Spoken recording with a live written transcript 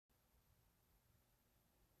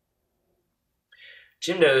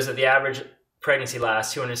Jim knows that the average pregnancy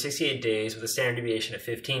lasts 268 days with a standard deviation of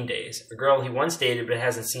 15 days. A girl he once dated but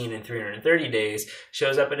hasn't seen in 330 days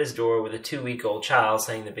shows up at his door with a 2-week-old child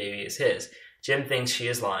saying the baby is his. Jim thinks she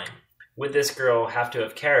is lying. Would this girl have to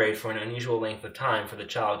have carried for an unusual length of time for the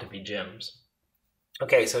child to be Jim's?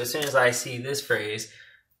 Okay, so as soon as I see this phrase,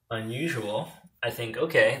 unusual, I think,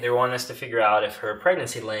 okay, they want us to figure out if her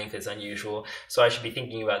pregnancy length is unusual, so I should be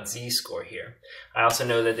thinking about z-score here. I also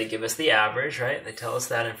know that they give us the average, right? They tell us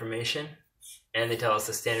that information, and they tell us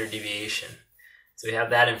the standard deviation. So we have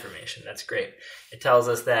that information. That's great. It tells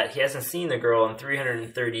us that he hasn't seen the girl in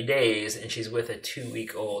 330 days, and she's with a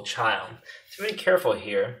 2-week-old child. So be careful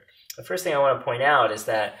here. The first thing I want to point out is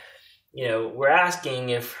that we're asking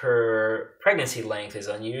if her pregnancy length is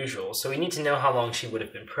unusual, so we need to know how long she would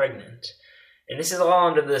have been pregnant. And this is all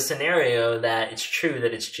under the scenario that it's true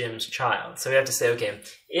that it's Jim's child. So we have to say, okay,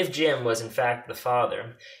 if Jim was in fact the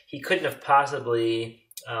father, he couldn't have possibly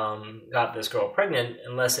got this girl pregnant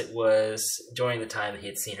unless it was during the time that he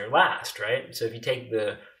had seen her last, right? So if you take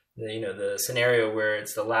the scenario where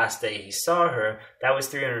it's the last day he saw her, that was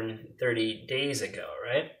 330 days ago,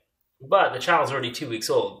 right? But the child's already 2 weeks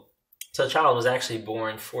old. So the child was actually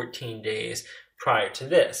born 14 days prior to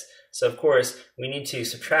this. So of course, we need to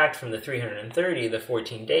subtract from the 330 the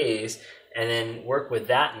 14 days and then work with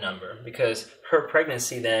that number, because her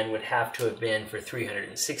pregnancy then would have to have been for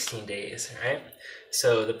 316 days, right?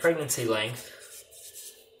 So the pregnancy length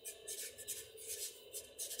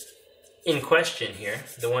in question here,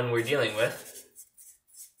 the one we're dealing with,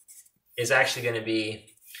 is actually going to be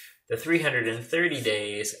the 330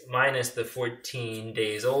 days minus the 14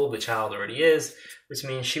 days old the child already is, which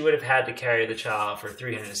means she would have had to carry the child for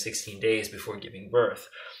 316 days before giving birth.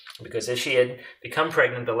 Because if she had become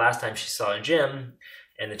pregnant the last time she saw Jim,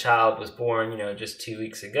 and the child was born, just 2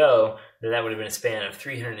 weeks ago, then that would have been a span of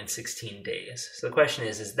 316 days. So the question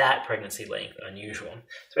is that pregnancy length unusual?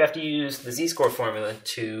 So we have to use the z-score formula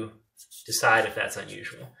to decide if that's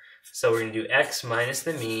unusual. So we're going to do x minus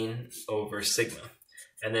the mean over sigma,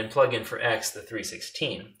 and then plug in for x the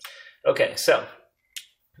 316. Okay, so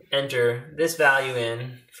enter this value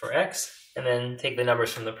in for x, and then take the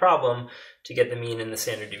numbers from the problem to get the mean and the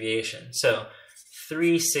standard deviation. So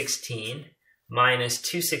 316 minus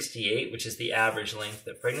 268, which is the average length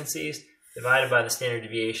of pregnancies, divided by the standard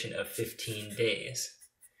deviation of 15 days.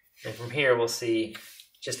 And from here, we'll see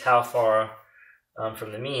just how far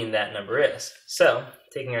from the mean that number is. So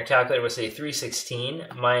taking our calculator, we'll say 316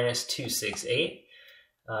 minus 268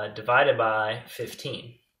 divided by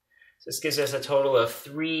 15. So this gives us a total of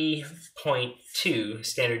 3.2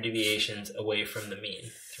 standard deviations away from the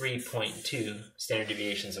mean. 3.2 standard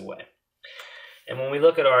deviations away. And when we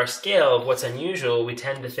look at our scale of what's unusual, we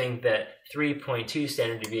tend to think that 3.2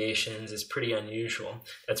 standard deviations is pretty unusual.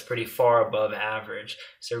 That's pretty far above average.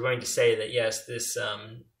 So we're going to say that, yes, this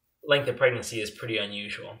length of pregnancy is pretty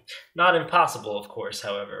unusual. Not impossible, of course,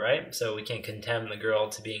 however, right? So we can't condemn the girl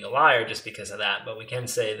to being a liar just because of that, but we can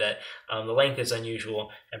say that the length is unusual,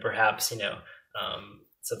 and perhaps,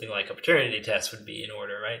 something like a paternity test would be in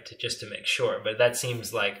order, right? Just to make sure. But that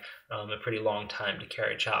seems like a pretty long time to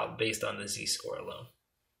carry a child based on the z-score alone.